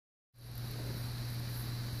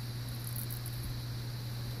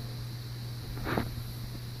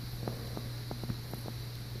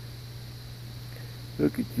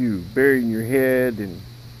Look at you, burying your head and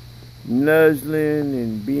nuzzling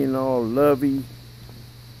and being all lovey.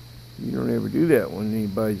 You don't ever do that when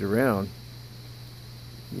anybody's around.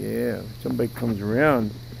 Yeah, if somebody comes around,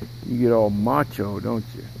 you get all macho, don't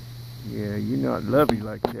you? Yeah, you're not lovey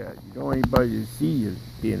like that. You don't want anybody to see you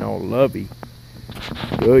being all lovey,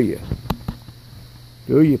 do you?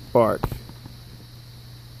 Do you, Parks?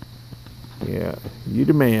 Yeah, you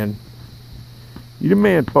the man. You the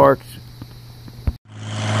man, Parks.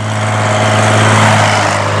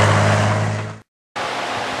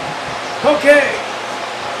 Okay,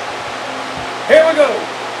 here we go.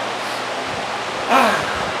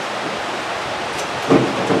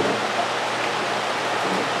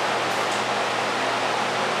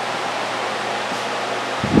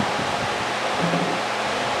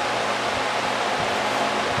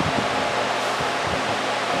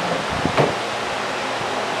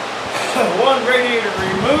 One radiator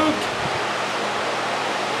removed.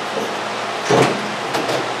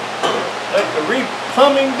 Let the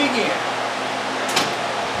replumbing begin.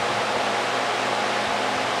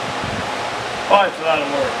 Oh, it's a lot of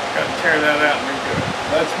work. Got to tear that out and redo it.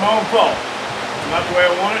 That's my own fault. It's not the way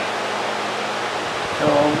I want it. So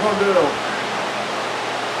I'm going to do it over.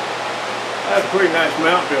 That's a pretty nice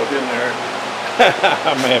mount built in there.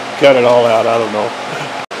 I may have to cut it all out. I don't know.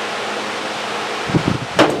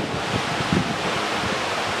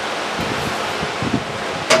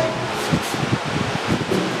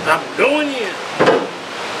 I'm going in.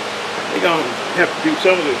 They're going to have to do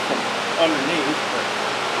some of this from underneath.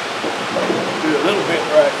 Do a little bit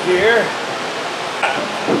right here.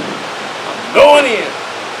 I'm going in.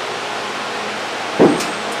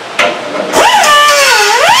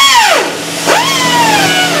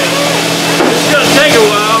 It's going to take a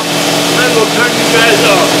while. Then we'll turn you guys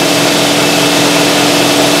off.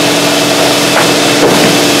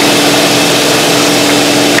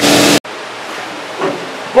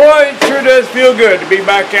 Boy, it sure does feel good to be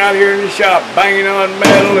back out here in the shop banging on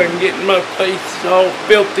metal and getting my face all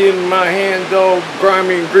filthy and my hands all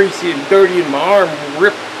grimy and greasy and dirty and my arm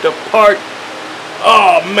ripped apart.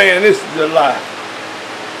 Oh man, this is the life.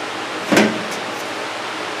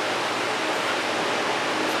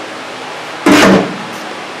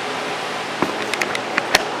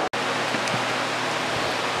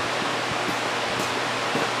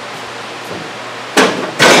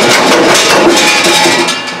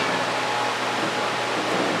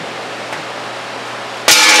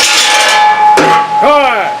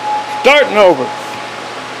 Starting over.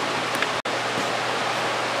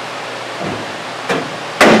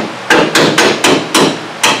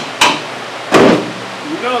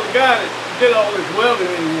 You know the guy that did all this welding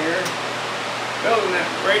in here, welding that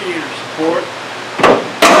radiator support,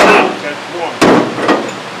 that's one.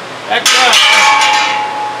 That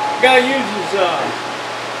guy uses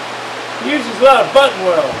a lot of button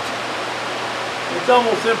welds. It's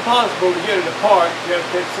almost impossible to get it apart. You have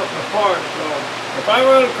to take something apart. So if I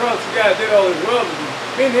run across the guy that did all his welding,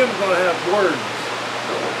 me and him are going to have words.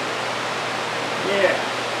 So, yeah.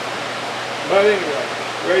 But anyway,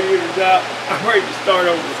 radiator's out. I'm ready to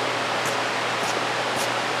start over.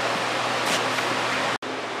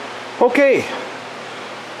 Okay,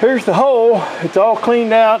 here's the hole. It's all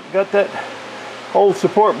cleaned out. Got that old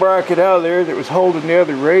support bracket out of there that was holding the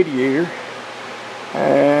other radiator.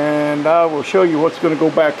 And I will show you what's going to go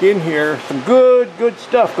back in here. Some good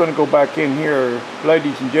stuff going to go back in here,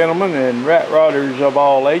 ladies and gentlemen, and rat rodders of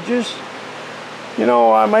all ages. You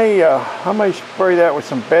know, I may spray that with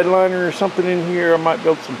some bed liner or something in here. I might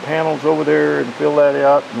build some panels over there and fill that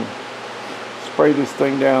out and spray this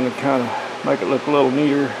thing down and kind of make it look a little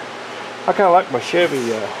neater. I kind of like my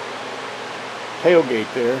Chevy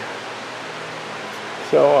tailgate there.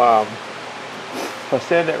 So if I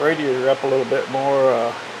stand that radiator up a little bit more,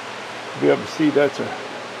 you'll be able to see that's a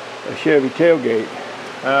Chevy tailgate.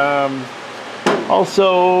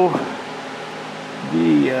 Also,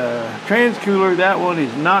 the trans cooler, that one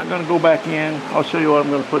is not going to go back in. I'll show you what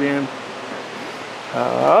I'm going to put in.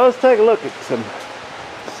 Let's take a look at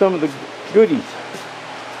some of the goodies.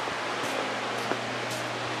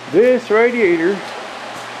 This radiator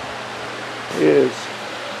is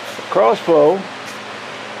a crossflow.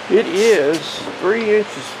 It is 3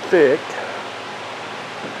 inches thick,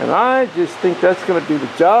 and I just think that's going to do the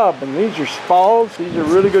job. And these are Spalls. These are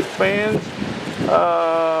really good fans.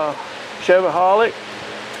 Chevaholic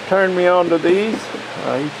turned me on to these.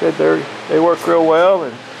 He said they work real well,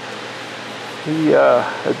 and he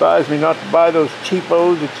advised me not to buy those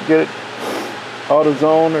cheapos that you get at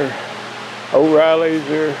AutoZone or O'Reilly's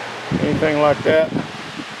or anything like that.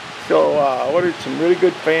 So I ordered some really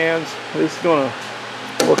good fans. This is going to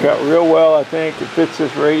work out real well. I think it fits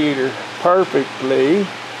this radiator perfectly.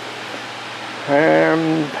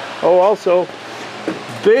 And oh, also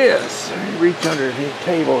this, reach under the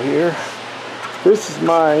table here. This is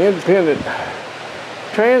my independent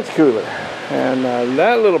trans cooler, and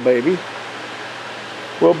that little baby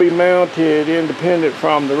will be mounted independent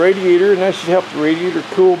from the radiator, and that should help the radiator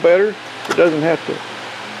cool better. It doesn't have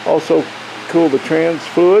to also cool the trans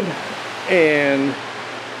fluid, and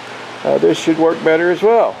this should work better as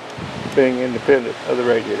well, being independent of the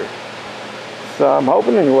radiator. So I'm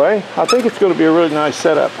hoping anyway. I think it's going to be a really nice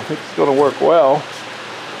setup. I think it's going to work well.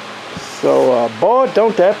 So boy,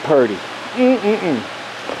 don't that purty.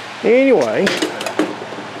 Anyway,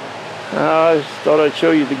 I just thought I'd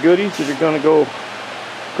show you the goodies that are going to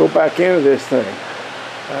go back into this thing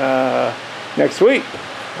next week.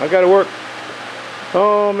 I got to work,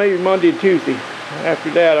 oh, maybe Monday and Tuesday. After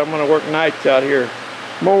that, I'm going to work nights out here.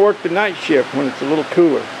 I'm going to work the night shift when it's a little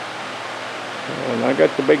cooler. And I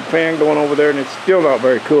got the big fan going over there, and it's still not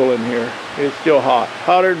very cool in here. It's still hot,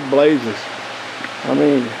 hotter than blazes. I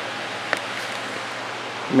mean,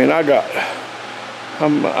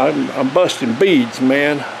 I'm busting beads,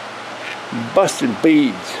 man. I'm busting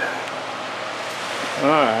beads.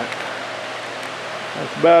 Alright,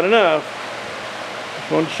 that's about enough.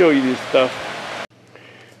 Just wanted to show you this stuff.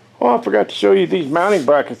 Oh, I forgot to show you these mounting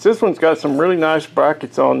brackets. This one's got some really nice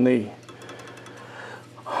brackets on the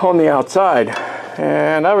outside,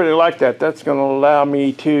 and I really like that. That's going to allow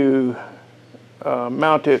me to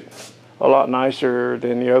mount it a lot nicer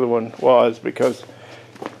than the other one was, because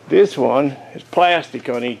this one is plastic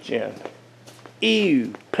on each end.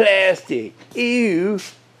 Ew, plastic, ew.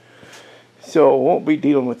 So I won't be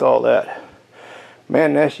dealing with all that.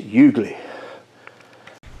 Man, that's ugly.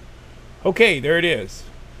 Okay, there it is.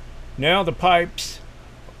 Now the pipes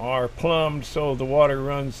are plumbed so the water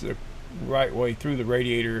runs the right way through the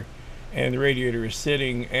radiator, and the radiator is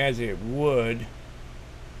sitting as it would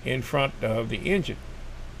in front of the engine.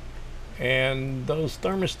 And those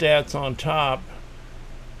thermostats on top,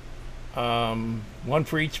 one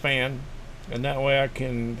for each fan, and that way I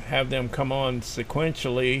can have them come on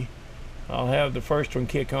sequentially. I'll have the first one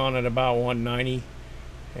kick on at about 190,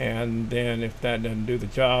 and then if that doesn't do the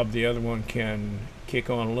job, the other one can kick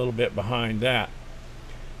on a little bit behind that.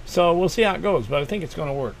 So we'll see how it goes, but I think it's going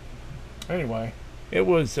to work. Anyway, it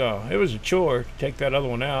was a chore to take that other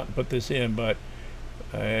one out and put this in, but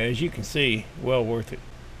as you can see, well worth it.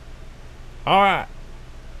 All right,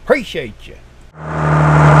 appreciate you.